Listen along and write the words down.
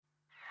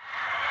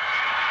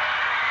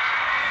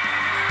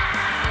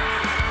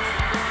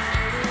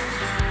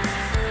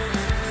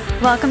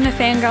Welcome to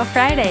Fangirl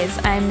Fridays.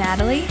 I'm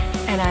Natalie.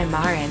 And I'm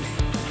Marin.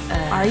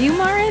 Are you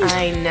Marin?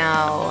 I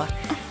know.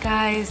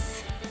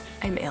 Guys,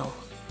 I'm ill.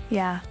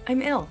 Yeah.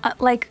 I'm ill.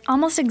 Like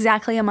almost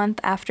exactly a month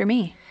after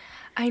me.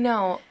 I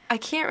know. I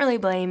can't really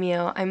blame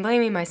you. I'm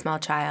blaming my small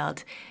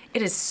child.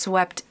 It has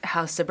swept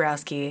House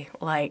Zabrowski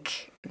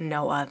like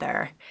no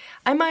other.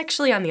 I'm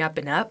actually on the up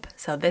and up,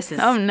 so this is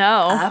Oh,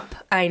 no. up.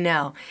 I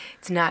know.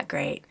 It's not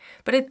great.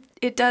 But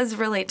it does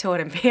relate to what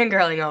I'm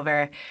fangirling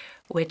over,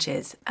 which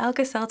is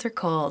Alka-Seltzer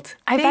Cold.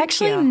 I've Thank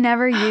actually you.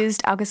 never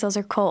used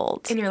Alka-Seltzer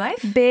Cold. In your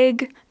life?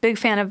 Big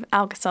fan of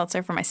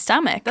Alka-Seltzer for my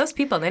stomach. Those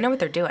people, they know what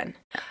they're doing.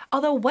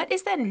 Although, what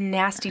is that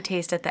nasty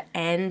taste at the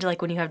end,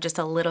 like when you have just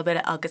a little bit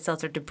of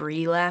Alka-Seltzer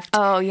debris left?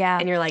 Oh, yeah.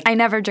 And you're like... I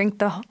never drink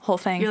the whole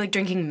thing. You're like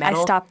drinking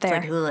metal. I stopped there.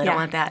 It's like, I don't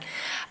want that.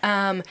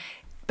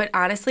 But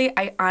honestly,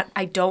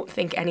 I don't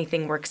think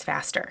anything works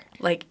faster.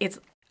 Like, it's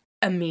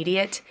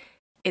immediate.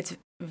 It's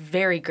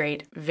very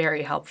great,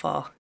 very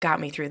helpful. Got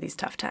me through these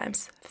tough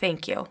times.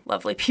 Thank you,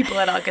 lovely people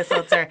at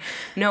Alka-Seltzer.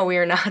 No, we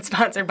are not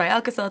sponsored by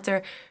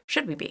Alka-Seltzer.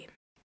 Should we be?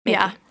 Maybe.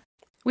 Yeah.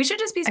 We should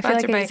just be I feel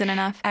sponsored like it by isn't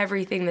enough.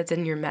 everything that's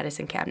in your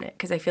medicine cabinet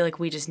because I feel like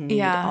we just need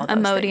all those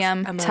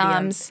Imodium, things.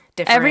 Tums,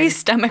 Differin, every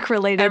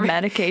stomach-related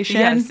medication,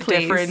 Yes,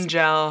 please. Differin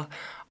gel,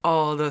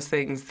 all those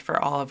things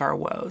for all of our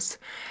woes.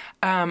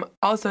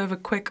 Also, I have a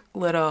quick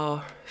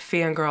little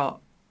fangirl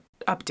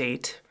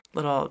update,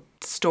 little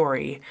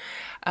story.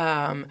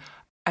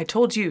 I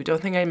told you,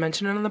 don't think I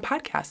mentioned it on the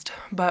podcast,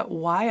 but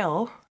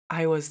while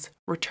I was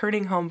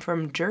returning home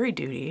from jury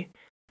duty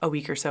a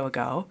week or so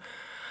ago,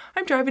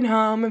 I'm driving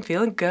home, I'm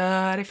feeling good,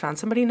 I found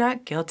somebody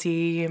not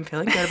guilty, I'm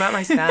feeling good about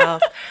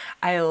myself.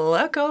 I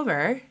look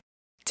over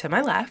to my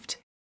left,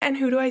 and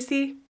who do I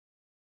see?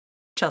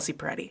 Chelsea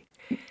Peretti.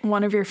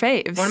 One of your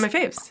faves. One of my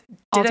faves.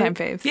 All-time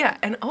faves. Yeah,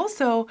 and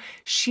also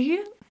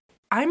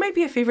I might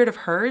be a favorite of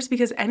hers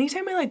because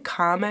anytime I like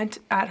comment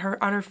at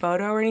her on her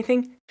photo or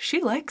anything,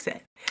 she likes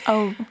it.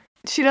 Oh,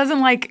 she doesn't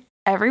like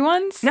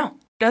everyone's? No,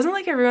 doesn't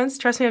like everyone's.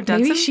 Trust me, I've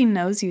done Maybe some. she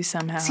knows you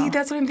somehow. See,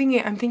 that's what I'm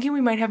thinking. I'm thinking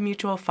we might have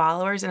mutual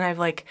followers, and I've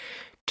like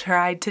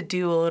tried to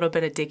do a little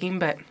bit of digging,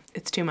 but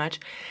it's too much.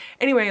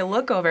 Anyway, I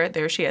look over,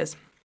 there she is.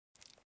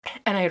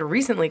 And I had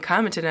recently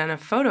commented on a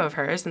photo of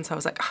hers, and so I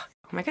was like, oh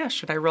my gosh,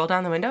 should I roll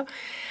down the window?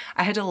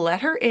 I had to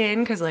let her in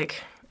because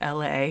like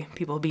LA,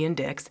 people being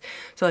dicks.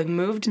 So like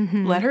moved,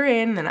 let her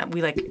in, then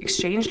we like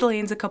exchanged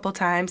lanes a couple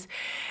times.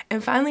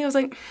 And finally I was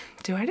like,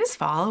 do I just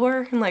follow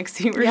her and like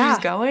see where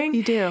she's going?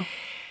 You do.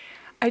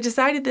 I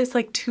decided this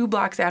like 2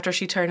 blocks after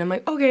she turned. I'm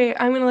like, okay,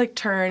 I'm going to like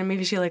turn.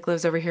 Maybe she like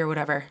lives over here,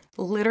 whatever.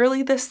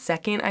 Literally the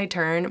second I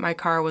turned, my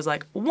car was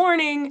like,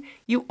 warning,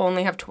 you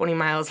only have 20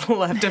 miles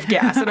left of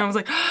gas. And I was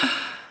like,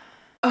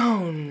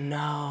 oh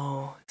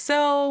no.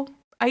 So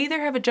I either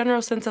have a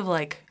general sense of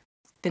like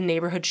the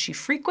neighborhood she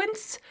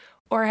frequents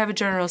or I have a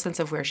general sense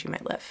of where she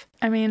might live.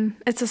 I mean,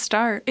 it's a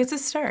start. It's a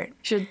start.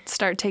 Should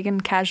start taking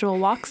casual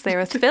walks there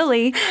with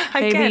Philly. I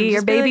Maybe can. your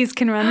Just be like, babies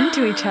can run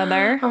into each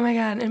other. Oh my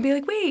God. And be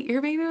like, wait,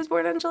 your baby was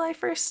born on July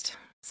 1st.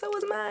 So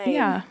was mine.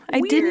 Yeah,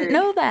 I didn't Weird.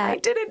 know that. I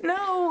didn't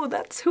know.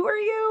 Who are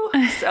you?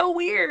 So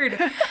weird.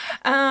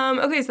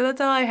 Okay, so that's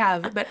all I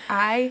have. But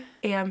I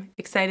am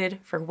excited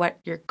for what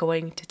you're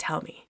going to tell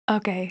me.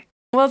 Okay.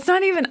 Well, it's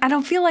not even, I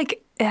don't feel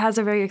like it has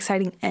a very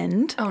exciting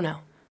end, Oh no.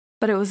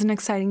 but it was an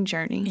exciting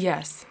journey.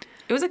 Yes.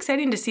 It was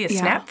exciting to see a Yeah.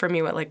 snap from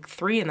you at like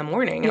 3 a.m. I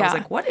was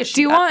like, what is she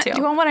do you up want to? Do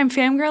you want what I'm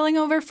fangirling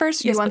over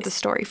first? Or Yes, you want please. the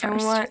story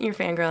first? I want your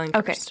fangirling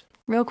Okay, first.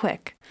 real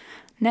quick.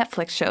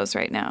 Netflix shows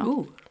right now.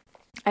 Ooh.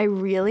 I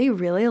really,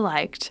 really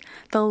liked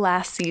the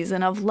last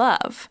season of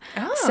Love.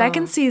 Oh.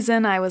 Second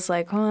season, I was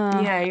like,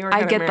 Yeah, you were I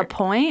kinda get the meh.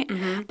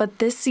 point. But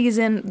this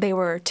season, they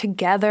were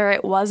together.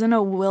 It wasn't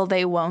a will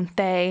they, won't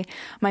they.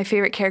 My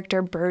favorite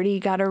character, Birdie,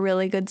 got a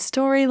really good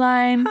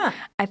storyline. Huh.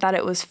 I thought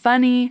it was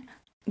funny.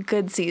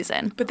 Good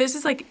season. But this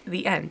is like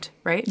the end,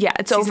 right? Yeah,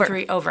 it's Season over.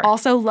 3 over.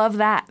 Also love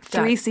that.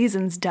 Done. 3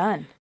 seasons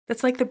done.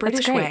 That's like the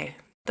British great. way.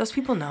 Those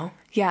people know.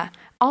 Yeah.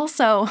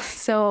 Also,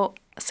 so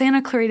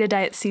Santa Clarita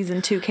Diet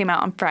Season 2 came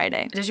out on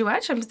Friday. Did you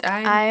watch?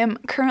 I am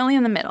currently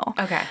in the middle.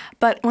 Okay.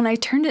 But when I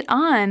turned it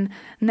on,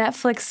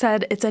 Netflix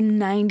said it's a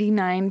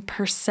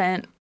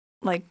 99%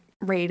 like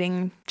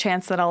rating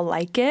chance that I'll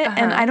like it.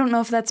 And I don't know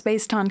if that's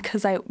based on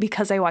because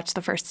I watched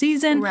the first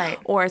season Right.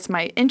 or it's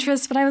my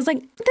interest, but I was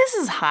like, this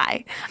is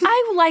high.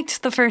 I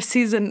liked the first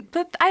season,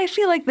 but I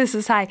feel like this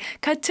is high.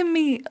 Cut to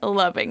me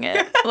loving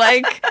it.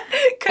 Like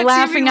Cut to you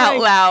laughing being out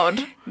like,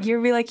 loud.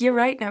 You'll be like, you're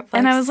right, Netflix.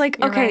 And I was like,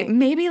 You're okay, right.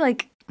 maybe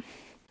like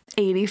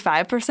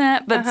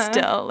 85%, but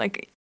still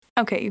like,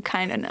 okay, you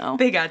kind of know.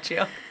 They got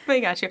you.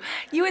 They got you.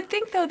 You would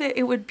think, though, that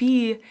it would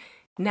be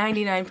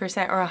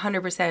 99% or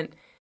 100%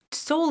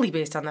 solely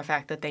based on the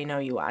fact that they know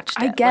you watched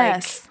it. I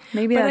guess.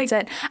 Maybe but that's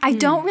it. I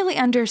don't really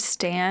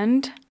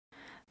understand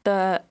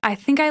I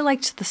think I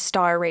liked the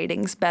star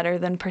ratings better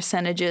than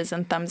percentages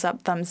and thumbs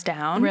up, thumbs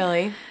down.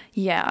 Really?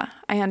 Yeah,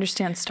 I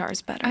understand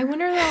stars better. I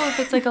wonder, though, if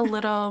it's like a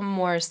little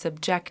more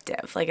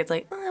subjective. Like, it's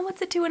like,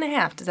 what's a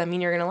 2.5? Does that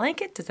mean you're going to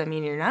like it? Does that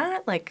mean you're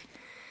not? Like,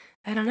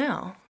 I don't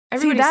know.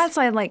 See, that's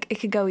why it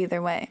could go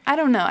either way. I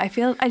don't know. I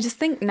just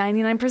think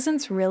 99%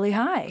 is really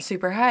high.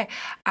 Super high.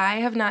 I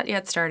have not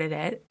yet started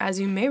it. As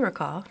you may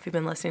recall, if you've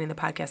been listening to the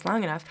podcast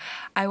long enough,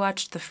 I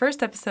watched the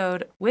first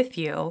episode with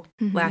you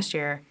last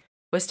year,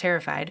 was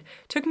terrified.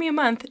 Took me a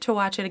month to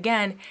watch it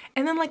again,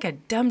 and then like a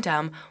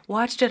dum-dum,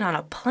 watched it on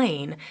a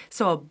plane,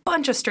 so a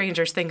bunch of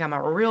strangers think I'm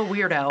a real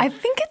weirdo. I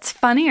think it's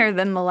funnier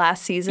than the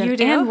last season. You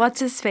do? And what's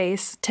his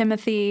face?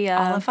 Timothy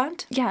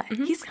Oliphant? Yeah,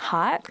 he's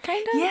hot,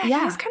 kind of.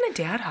 Yeah, he's kind of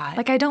dad hot.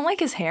 Like, I don't like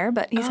his hair,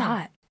 but he's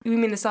hot. You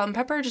mean the salt and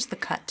pepper or just the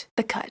cut?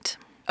 The cut.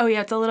 Oh,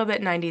 yeah, it's a little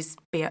bit 90s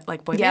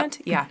boy band?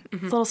 Yeah.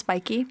 It's a little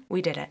spiky.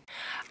 We did it.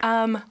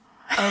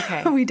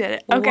 Okay. We did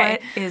it. Okay.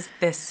 What is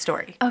this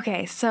story?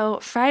 Okay, so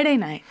Friday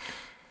night,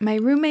 my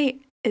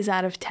roommate is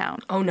out of town.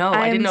 Oh, no.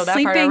 I didn't know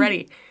that part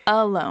already.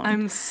 Alone.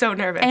 I'm so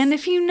nervous. And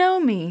if you know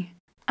me,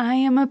 I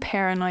am a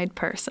paranoid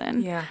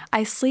person. Yeah.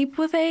 I sleep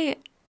with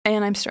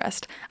and I'm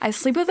stressed. I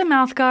sleep with a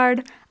mouth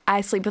guard.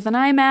 I sleep with an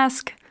eye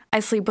mask. I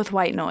sleep with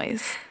white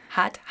noise.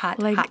 Hot.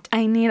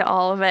 I need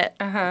all of it.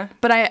 Uh-huh.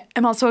 But I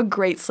am also a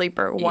great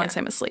sleeper once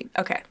I'm asleep.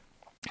 Okay.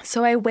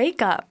 So I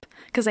wake up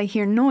because I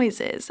hear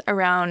noises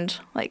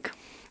around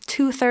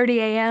 2:30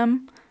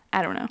 a.m.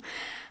 I don't know.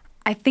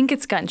 I think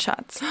it's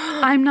gunshots.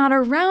 I'm not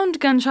around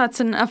gunshots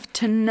enough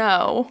to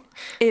know,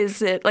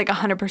 is it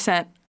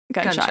 100%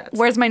 gunshot?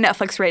 Where's my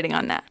Netflix rating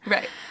on that?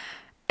 Right.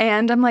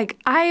 And I'm like,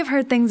 I have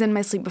heard things in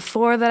my sleep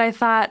before that I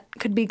thought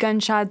could be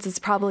gunshots. It's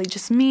probably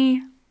just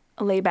me.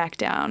 I lay back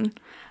down.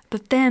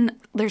 But then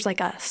there's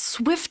a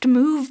swift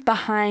move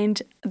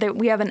behind that.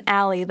 We have an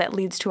alley that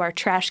leads to our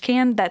trash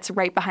can that's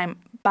right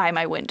by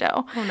my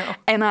window. Oh, no.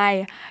 And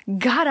I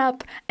got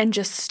up and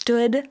just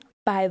stood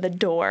by the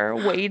door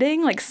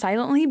waiting,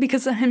 silently,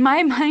 because in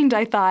my mind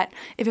I thought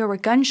if it were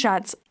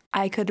gunshots,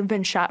 I could have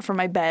been shot from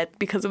my bed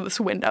because of this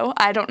window.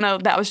 I don't know.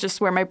 That was just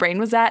where my brain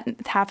was at,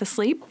 half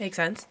asleep. Makes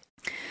sense.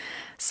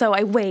 So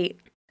I wait.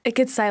 It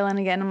gets silent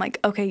again. I'm like,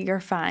 okay, you're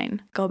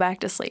fine. Go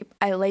back to sleep.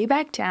 I lay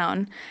back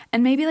down,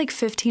 and maybe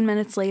 15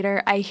 minutes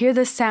later, I hear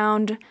this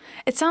sound.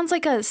 It sounds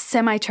like a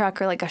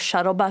semi-truck or a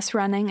shuttle bus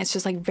running. It's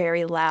just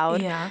very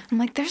loud. Yeah. I'm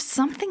like, there's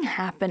something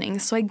happening.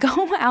 So I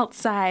go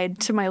outside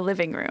to my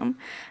living room.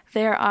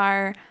 There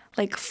are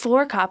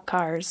 4 cop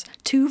cars,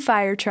 2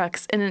 fire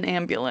trucks, and an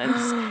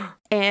ambulance.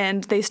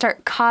 And they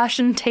start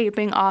caution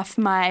taping off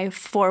my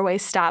 4-way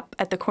stop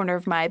at the corner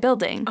of my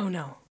building. Oh,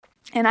 no.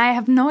 And I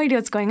have no idea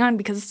what's going on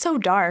because it's so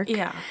dark.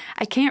 Yeah.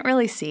 I can't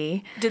really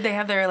see. Did they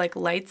have their,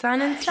 lights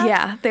on and stuff?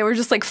 Yeah. They were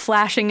just,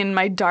 flashing in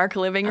my dark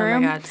living room. Oh,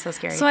 my God. So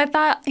scary. So I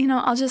thought,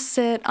 I'll just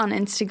sit on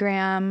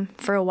Instagram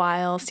for a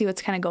while, see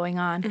what's kind of going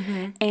on.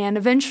 Mm-hmm. And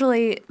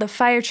eventually, the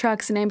fire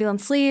trucks and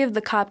ambulance leave. The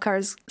cop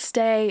cars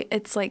stay.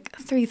 It's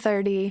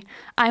 3:30.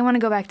 I want to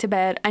go back to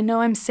bed. I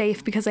know I'm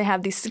safe because I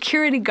have these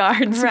security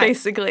guards,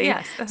 basically.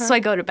 Yes. Uh-huh. So I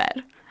go to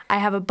bed. I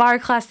have a bar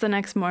class the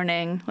next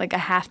morning. I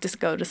have to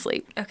go to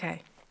sleep.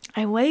 Okay.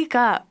 I wake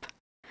up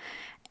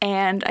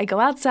and I go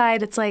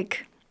outside. It's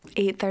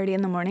 8:30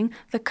 in the morning.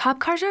 The cop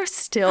cars are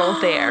still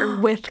there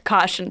with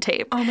caution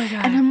tape. Oh, my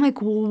God. And I'm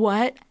like,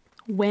 what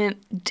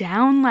went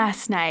down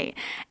last night?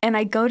 And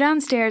I go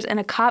downstairs and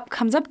a cop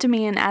comes up to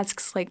me and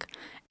asks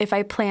if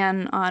I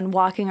plan on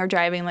walking or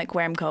driving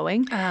where I'm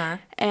going. Uh-huh.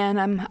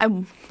 And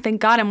I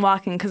thank God I'm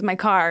walking because my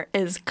car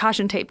is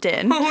caution taped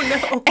in.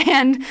 Oh, no.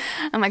 And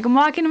I'm I'm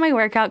walking to my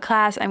workout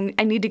class.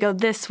 I need to go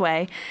this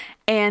way.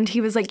 And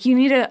he was like, you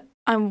need to...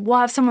 we'll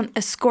have someone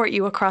escort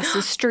you across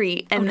the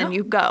street, and then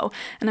you go.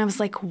 And I was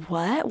like,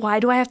 what? Why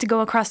do I have to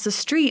go across the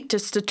street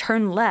just to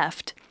turn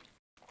left?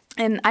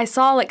 And I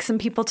saw some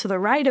people to the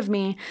right of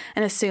me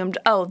and assumed,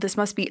 oh, this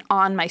must be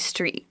on my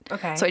street.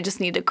 Okay. So I just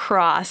need to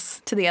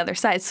cross to the other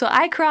side. So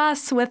I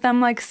cross with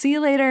them, see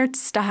you later.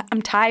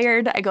 I'm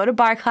tired. I go to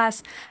bar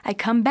class. I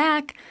come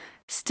back,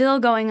 still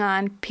going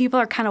on. People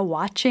are kind of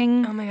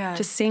watching. Oh, my God.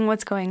 Just seeing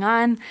what's going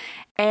on.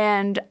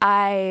 And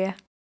I...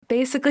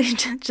 basically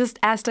just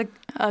asked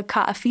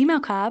a female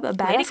cop, a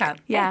badass lady cop.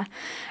 Yeah.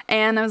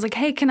 And I was like,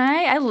 hey,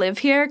 I live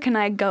here? Can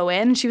I go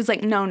in? And she was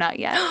like, no, not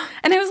yet.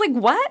 And I was like,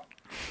 what?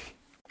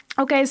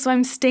 Okay, so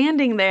I'm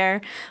standing there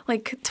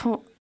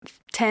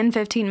 10,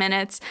 15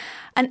 minutes.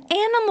 An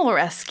animal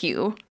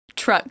rescue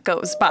truck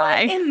goes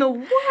by. What in the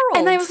world?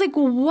 And I was like,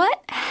 what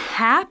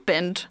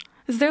happened?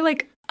 Is there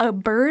a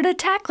bird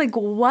attack?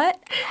 What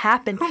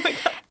happened? Oh my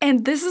God.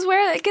 And this is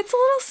where it gets a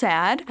little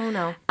sad. Oh,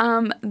 no.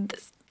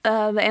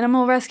 The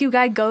animal rescue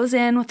guy goes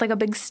in with a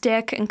big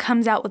stick and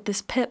comes out with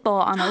this pit bull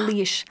on a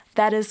leash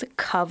that is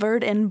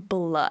covered in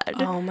blood.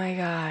 Oh, my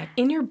God.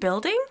 In your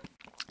building?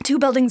 2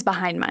 buildings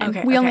behind mine.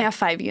 Okay, We only have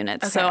 5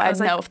 units, so I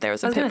don't know if there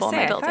was a pit bull in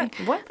my building.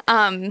 What?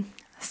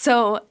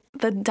 So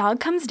the dog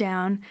comes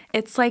down.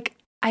 It's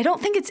I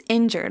don't think it's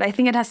injured. I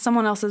think it has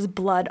someone else's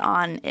blood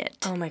on it.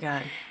 Oh, my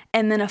God.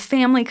 And then a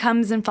family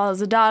comes and follows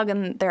the dog,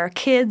 and there are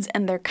kids,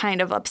 and they're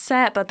kind of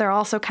upset, but they're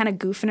also kind of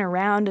goofing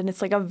around, and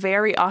it's a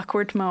very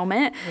awkward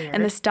moment. Weird.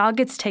 And this dog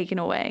gets taken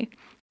away.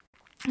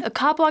 A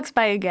cop walks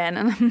by again,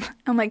 and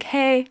I'm like,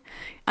 hey,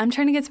 I'm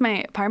trying to get to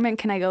my apartment.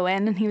 Can I go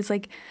in? And he was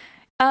like,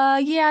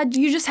 Yeah,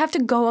 you just have to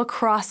go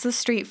across the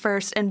street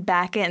first and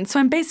back in. So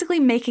I'm basically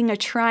making a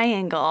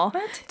triangle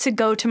to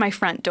go to my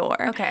front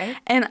door. Okay.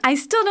 And I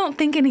still don't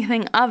think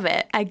anything of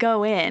it. I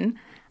go in,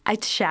 I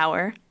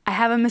shower, I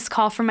have a missed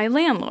call from my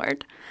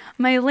landlord.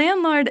 My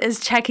landlord is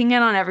checking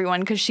in on everyone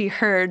because she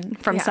heard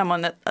from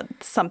someone that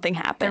something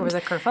happened. There was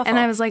a kerfuffle. And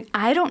I was like,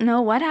 I don't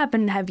know what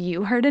happened. Have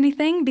you heard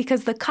anything?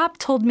 Because the cop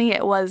told me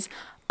it was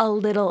a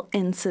little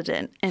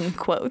incident, in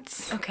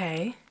quotes.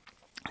 Okay.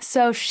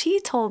 So she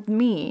told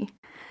me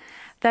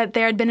that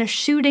there had been a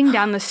shooting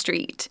down the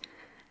street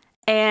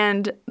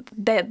and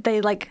that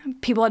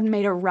people had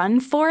made a run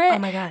for it. Oh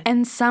my God.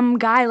 And some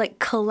guy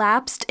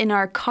collapsed in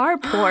our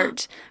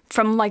carport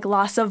from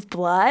loss of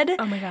blood.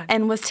 Oh my God.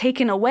 And was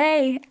taken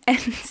away. And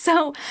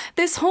so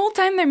this whole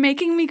time they're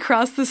making me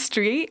cross the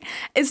street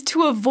is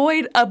to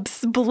avoid a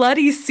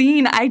bloody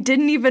scene I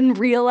didn't even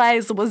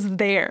realize was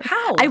there.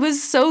 How? I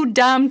was so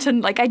dumb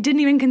to I didn't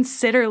even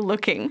consider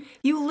looking.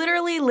 You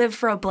literally live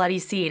for a bloody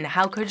scene.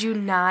 How could you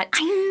not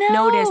I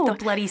know. notice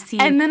the bloody scene?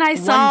 And then I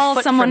saw 1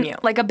 foot someone, from you?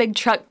 a big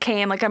truck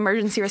came,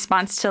 emergency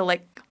response to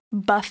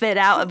buff it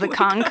out of the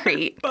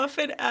concrete. Buff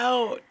it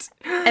out.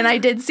 And I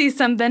did see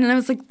something and I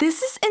was like,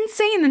 this is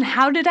insane. And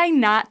how did I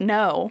not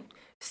know?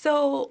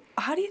 So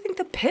how do you think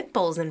the pit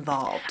bull's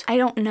involved? I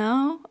don't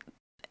know.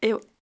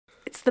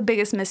 It's the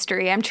biggest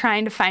mystery. I'm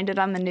trying to find it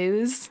on the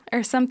news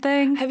or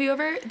something. Have you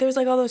ever, there's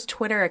all those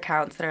Twitter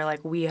accounts that are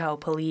WeHo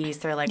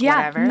Police or Yeah,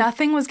 whatever.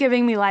 nothing was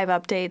giving me live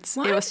updates.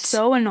 What? It was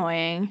so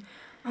annoying.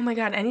 Oh my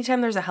God,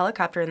 anytime there's a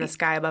helicopter in the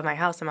sky above my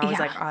house, I'm always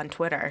Yeah. on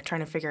Twitter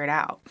trying to figure it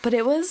out. But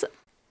it was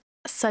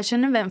such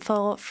an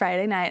eventful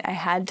Friday night. I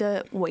had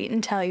to wait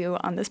and tell you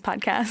on this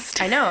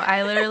podcast. I know.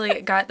 I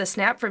literally got the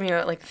snap from you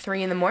at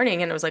 3 a.m.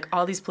 and it was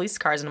all these police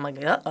cars and I'm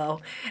like,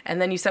 uh-oh.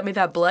 And then you sent me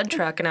that blood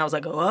truck and I was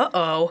like,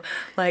 uh-oh.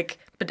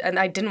 And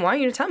I didn't want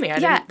you to tell me.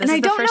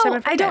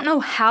 I don't know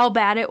how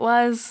bad it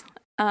was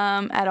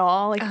at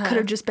all. It could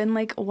have just been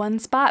one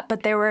spot,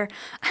 but there were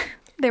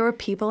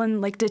people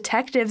and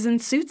detectives in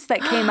suits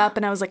that came up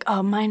and I was like,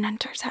 oh,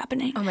 Mindhunter's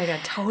happening. Oh my God,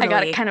 totally. I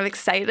got kind of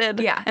excited.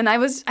 Yeah. And I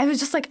was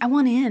just I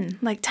want in.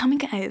 Tell me,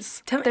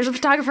 guys. There's a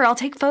photographer. I'll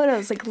take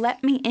photos.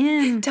 let me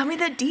in. Tell me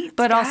the deets,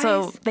 But guys.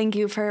 also, thank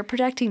you for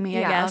protecting me,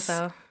 I guess.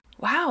 Also.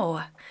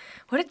 Wow.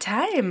 What a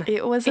time.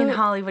 It was in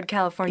Hollywood,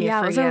 California for you.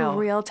 Yeah, it was a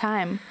real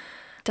time.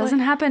 Doesn't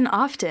happen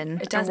often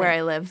doesn't. where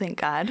I live, thank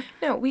God.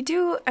 No, we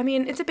do. I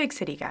mean, it's a big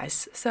city,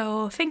 guys,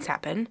 so things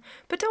happen.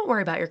 But don't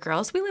worry about your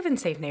girls. We live in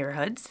safe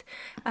neighborhoods.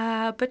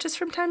 But just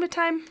from time to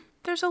time,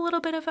 there's a little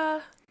bit of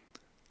a,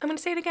 I'm going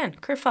to say it again,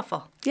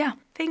 kerfuffle. Yeah.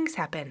 Things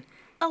happen.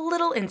 A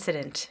little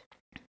incident.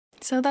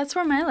 So that's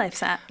where my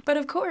life's at. But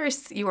of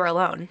course, you were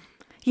alone.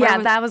 Yeah,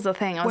 that was the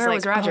thing. I was where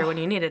was Roger when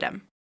you needed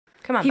him?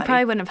 Come on, He buddy.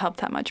 probably wouldn't have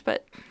helped that much,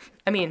 but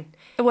I mean,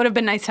 it would have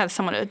been nice to have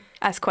someone to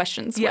ask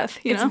questions with,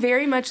 It's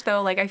very much,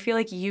 though, I feel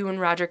like you and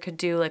Roger could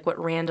do,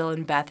 what Randall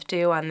and Beth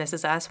do on This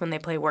Is Us when they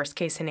play Worst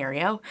Case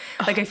Scenario.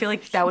 I feel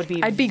like that would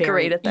be I'd be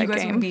great at that game. You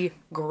guys game. would be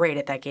great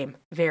at that game.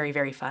 Very,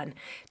 very fun.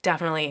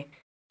 Definitely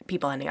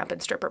people ending up in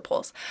stripper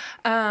poles.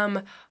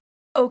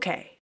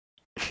 Okay.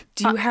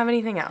 Do you have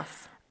anything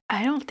else?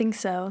 I don't think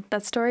so.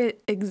 That story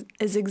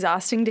is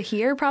exhausting to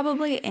hear,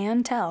 probably,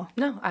 and tell.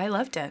 No, I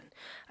loved it.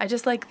 I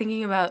just like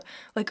thinking about,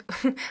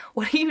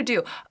 what do you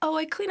do? Oh,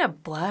 I clean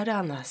up blood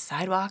on the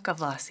sidewalk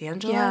of Los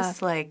Angeles. Yeah.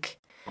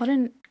 What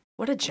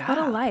a job. What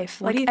a life.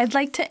 I'd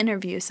like to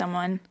interview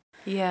someone.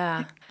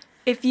 Yeah.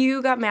 If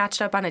you got matched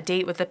up on a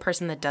date with the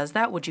person that does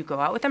that, would you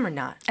go out with them or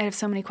not? I have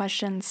so many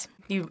questions.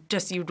 You'd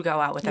go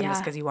out with them just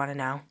Yeah. because you want to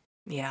know?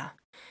 Yeah.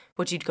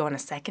 Would you go on a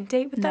second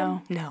date with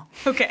them? No.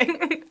 Okay.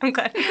 I'm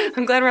glad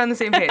we're on the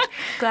same page.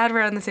 Glad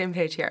we're on the same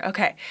page here.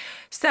 Okay.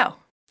 So,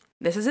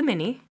 this is a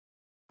mini.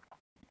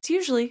 It's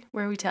usually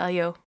where we tell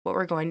you what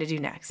we're going to do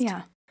next.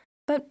 Yeah.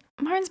 But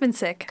Marin's been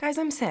sick. Guys,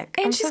 I'm sick.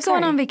 And I'm she's so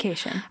going sorry. on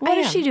vacation. What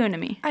is she doing to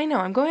me? I know.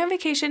 I'm going on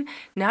vacation.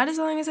 Not as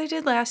long as I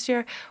did last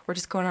year. We're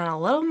just going on a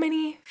little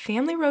mini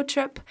family road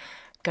trip.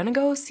 Gonna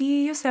go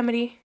see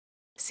Yosemite,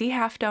 see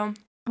Half Dome.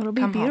 It'll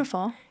be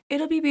beautiful.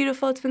 It'll be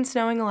beautiful. It's been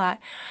snowing a lot.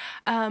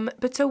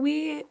 But so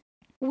we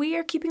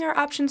are keeping our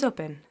options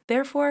open.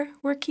 Therefore,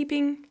 we're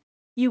keeping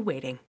you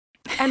waiting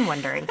and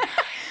wondering.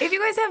 If you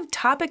guys have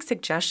topic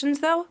suggestions,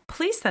 though,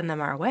 please send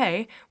them our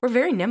way. We're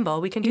very nimble.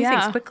 We can do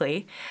things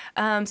quickly.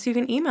 So you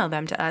can email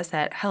them to us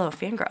at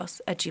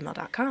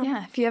hellofangirls@gmail.com.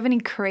 Yeah, if you have any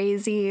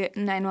crazy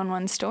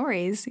 911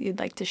 stories you'd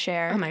like to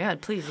share. Oh, my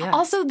God, please, yeah.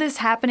 Also, this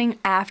happening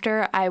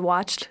after I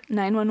watched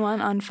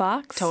 911 on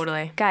Fox.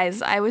 Totally.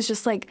 Guys, I was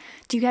just like,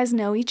 do you guys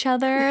know each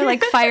other?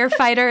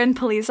 Firefighter and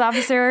police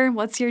officer,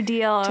 what's your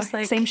deal? Just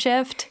same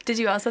shift? Did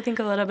you also think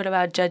a little bit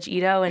about Judge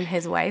Ito and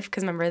his wife?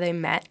 Because remember they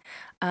met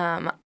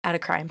at a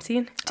crime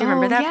scene. Do you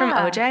remember that from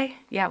OJ?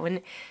 Yeah,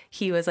 when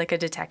he was a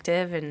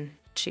detective and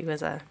she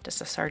was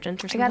just a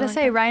sergeant or something. I gotta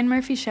say, Ryan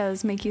Murphy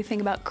shows make you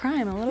think about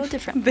crime a little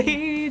differently.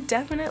 They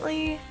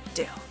definitely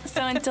do.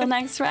 So until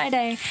next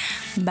Friday,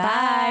 Bye.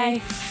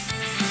 bye.